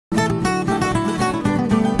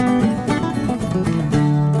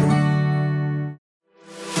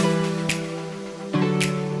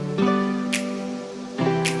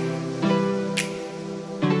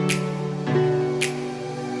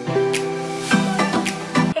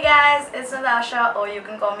guys, it's Natasha, or you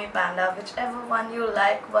can call me Panda, whichever one you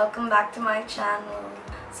like. Welcome back to my channel.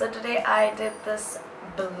 So today I did this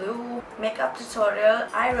blue makeup tutorial.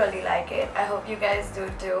 I really like it. I hope you guys do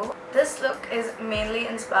too. This look is mainly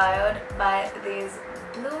inspired by these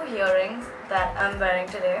blue earrings that I'm wearing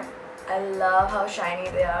today. I love how shiny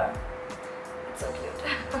they are. It's so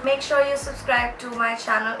cute. Make sure you subscribe to my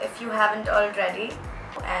channel if you haven't already.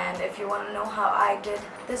 And if you want to know how I did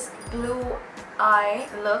this blue eye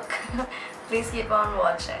look, please keep on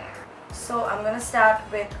watching. So I'm gonna start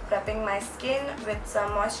with prepping my skin with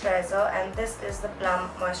some moisturizer, and this is the Plum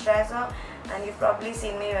moisturizer, and you've probably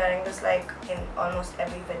seen me wearing this like in almost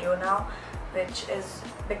every video now, which is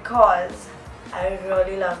because I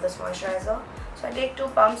really love this moisturizer. So I take 2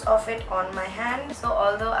 pumps of it on my hand. So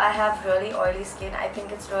although I have really oily skin, I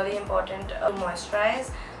think it's really important to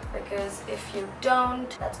moisturize, because if you don't,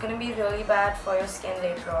 that's going to be really bad for your skin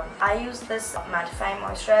later on. I use this mattifying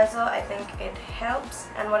moisturizer. I think it helps,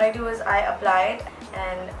 and what I do is I apply it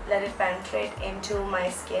and let it penetrate into my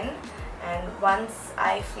skin, and once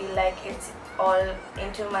I feel like it's all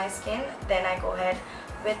into my skin, then I go ahead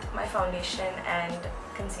with my foundation and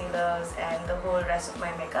concealers and the whole rest of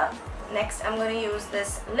my makeup. Next, I'm going to use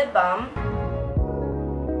this lip balm.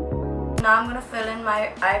 Now I'm going to fill in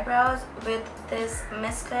my eyebrows with this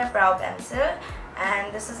Miss Claire brow pencil,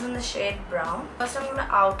 and this is in the shade brown. First I'm going to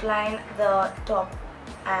outline the top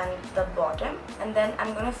and the bottom, and then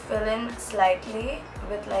I'm going to fill in slightly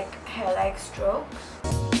with like hair-like strokes.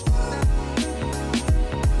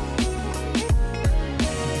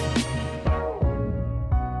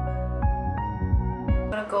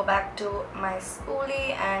 I'm going to go back to my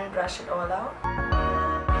spoolie and brush it all out,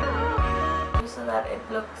 so that it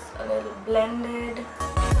looks a little blended.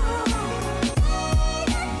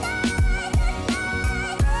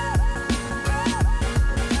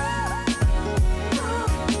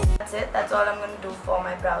 That's it. That's all I'm going to do for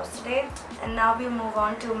my brows today. And now we'll move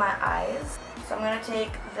on to my eyes. So I'm going to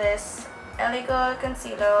take this LA Girl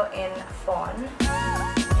concealer in Fawn,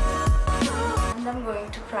 and I'm going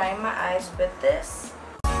to prime my eyes with this.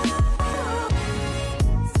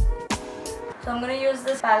 So I'm going to use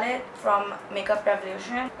this palette from Makeup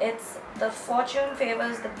Revolution. It's the Fortune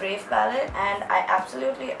Favors the Brave palette, and I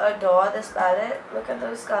absolutely adore this palette. Look at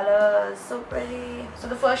those colors, so pretty. So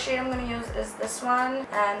the first shade I'm going to use is this one,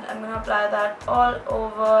 and I'm going to apply that all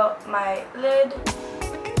over my lid.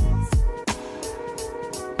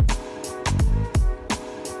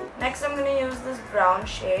 Next I'm going to use this brown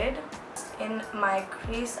shade in my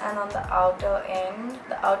crease and on the outer end,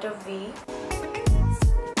 the outer V.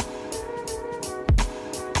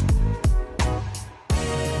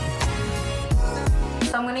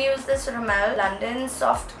 So I'm going to use this Rimmel London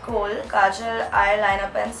Soft Kohl Kajal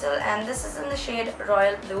Eyeliner Pencil, and this is in the shade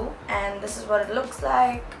Royal Blue, and this is what it looks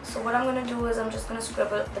like. So what I'm going to do is I'm just going to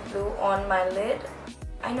scribble the blue on my lid.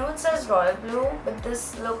 I know it says Royal Blue, but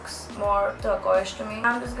this looks more turquoise to me.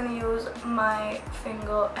 I'm just going to use my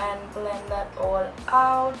finger and blend that all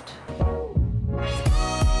out.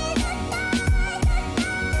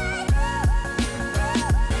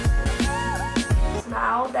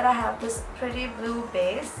 Now that I have this pretty blue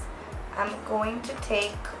base, I'm going to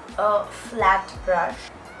take a flat brush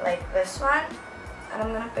like this one, and I'm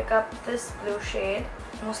going to pick up this blue shade,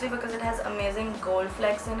 mostly because it has amazing gold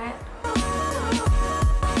flecks in it.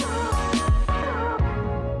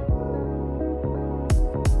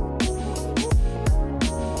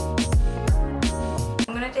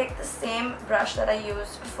 Take the same brush that I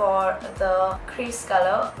used for the crease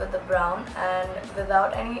color with the brown, and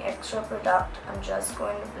without any extra product, I'm just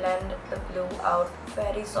going to blend the blue out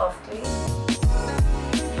very softly.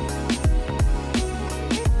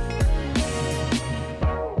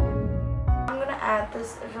 I'm going to add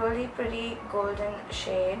this really pretty golden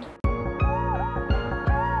shade. I'm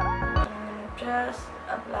going to just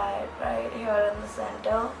apply it right here in the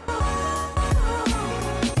center.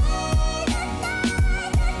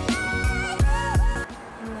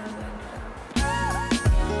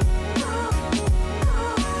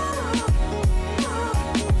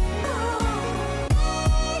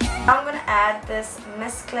 Now I'm going to add this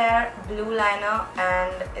Miss Claire blue liner,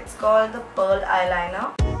 and it's called the Pearl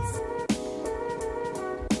Eyeliner.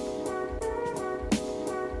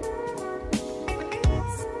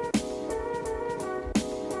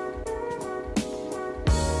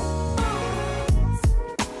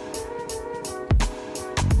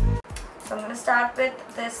 So I'm going to start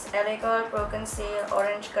with this LA Girl Pro Conceal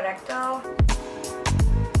Orange Corrector.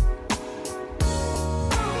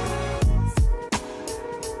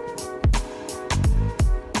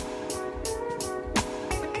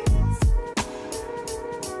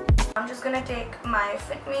 I'm just gonna take my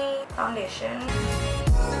Fit Me foundation.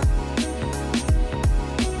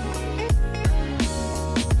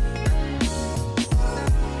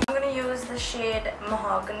 I'm gonna use the shade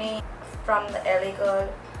Mahogany from the LA Girl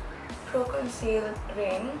Pro Conceal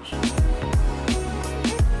range.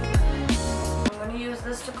 I'm gonna use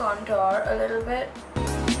this to contour a little bit.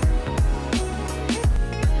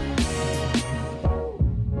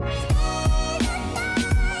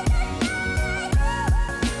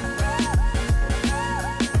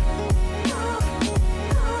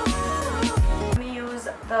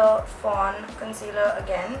 The Fawn concealer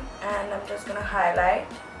again, and I'm just gonna highlight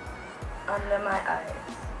under my eyes,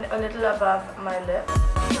 a little above my lip.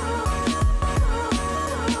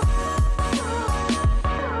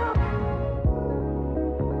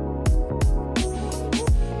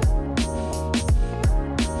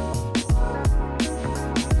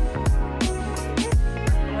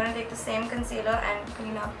 I'm gonna take the same concealer and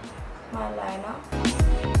clean up my liner.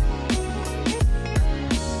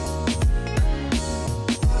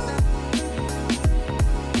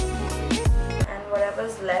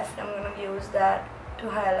 Whatever's left, I'm going to use that to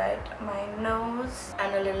highlight my nose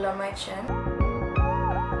and a little on my chin.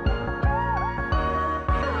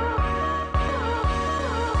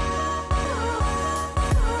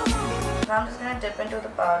 Now I'm just going to dip into the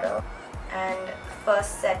powder and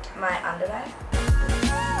first set my under eye.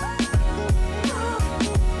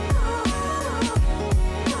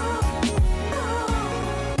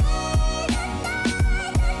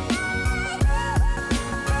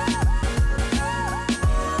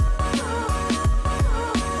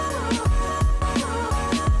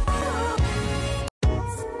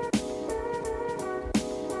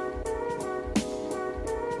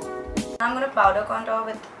 I'm going to powder contour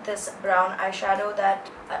with this brown eyeshadow that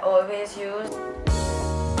I always use.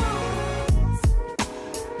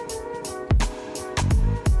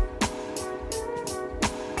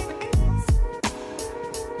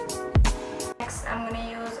 Next, I'm going to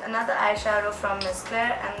use another eyeshadow from Miss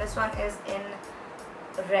Claire, and this one is in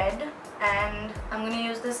red, and I'm going to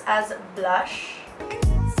use this as blush.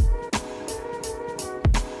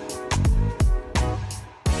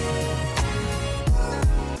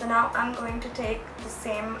 Now I'm going to take the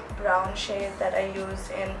same brown shade that I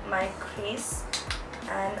used in my crease,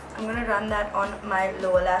 and I'm going to run that on my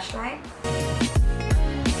lower lash line.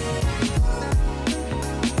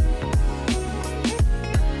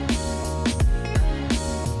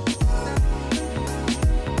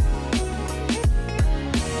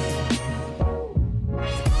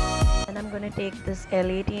 And I'm going to take this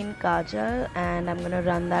L18 Kajal and I'm going to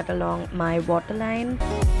run that along my waterline.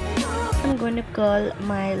 I'm going to curl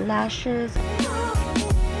my lashes.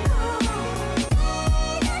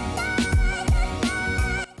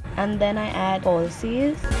 And then I add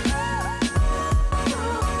falsies.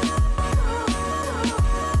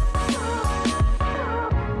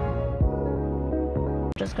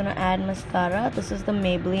 Just gonna add mascara. This is the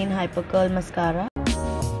Maybelline Hyper Curl Mascara.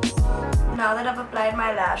 Now that I've applied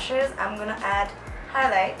my lashes, I'm gonna add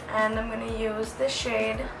highlight, and I'm gonna use this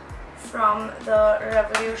shade from the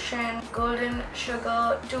Revolution Golden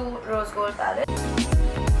Sugar 2 Rose Gold palette.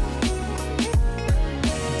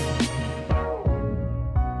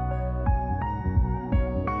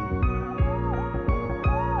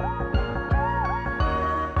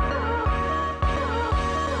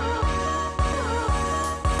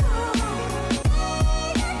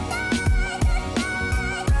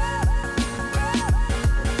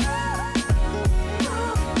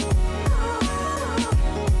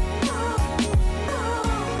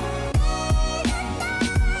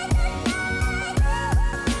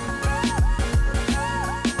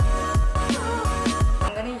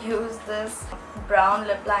 This brown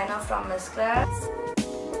lip liner from Miss Claire.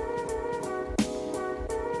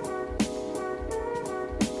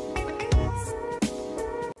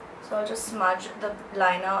 So I'll just smudge the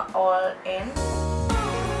liner all in,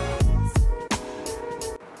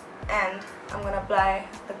 and I'm gonna apply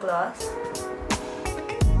the gloss.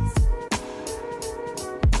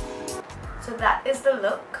 So that is the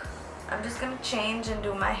look. I'm just gonna change and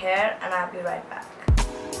do my hair, and I'll be right back.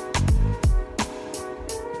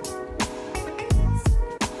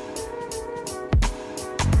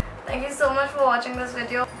 Thank you so much for watching this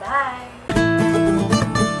video. Bye!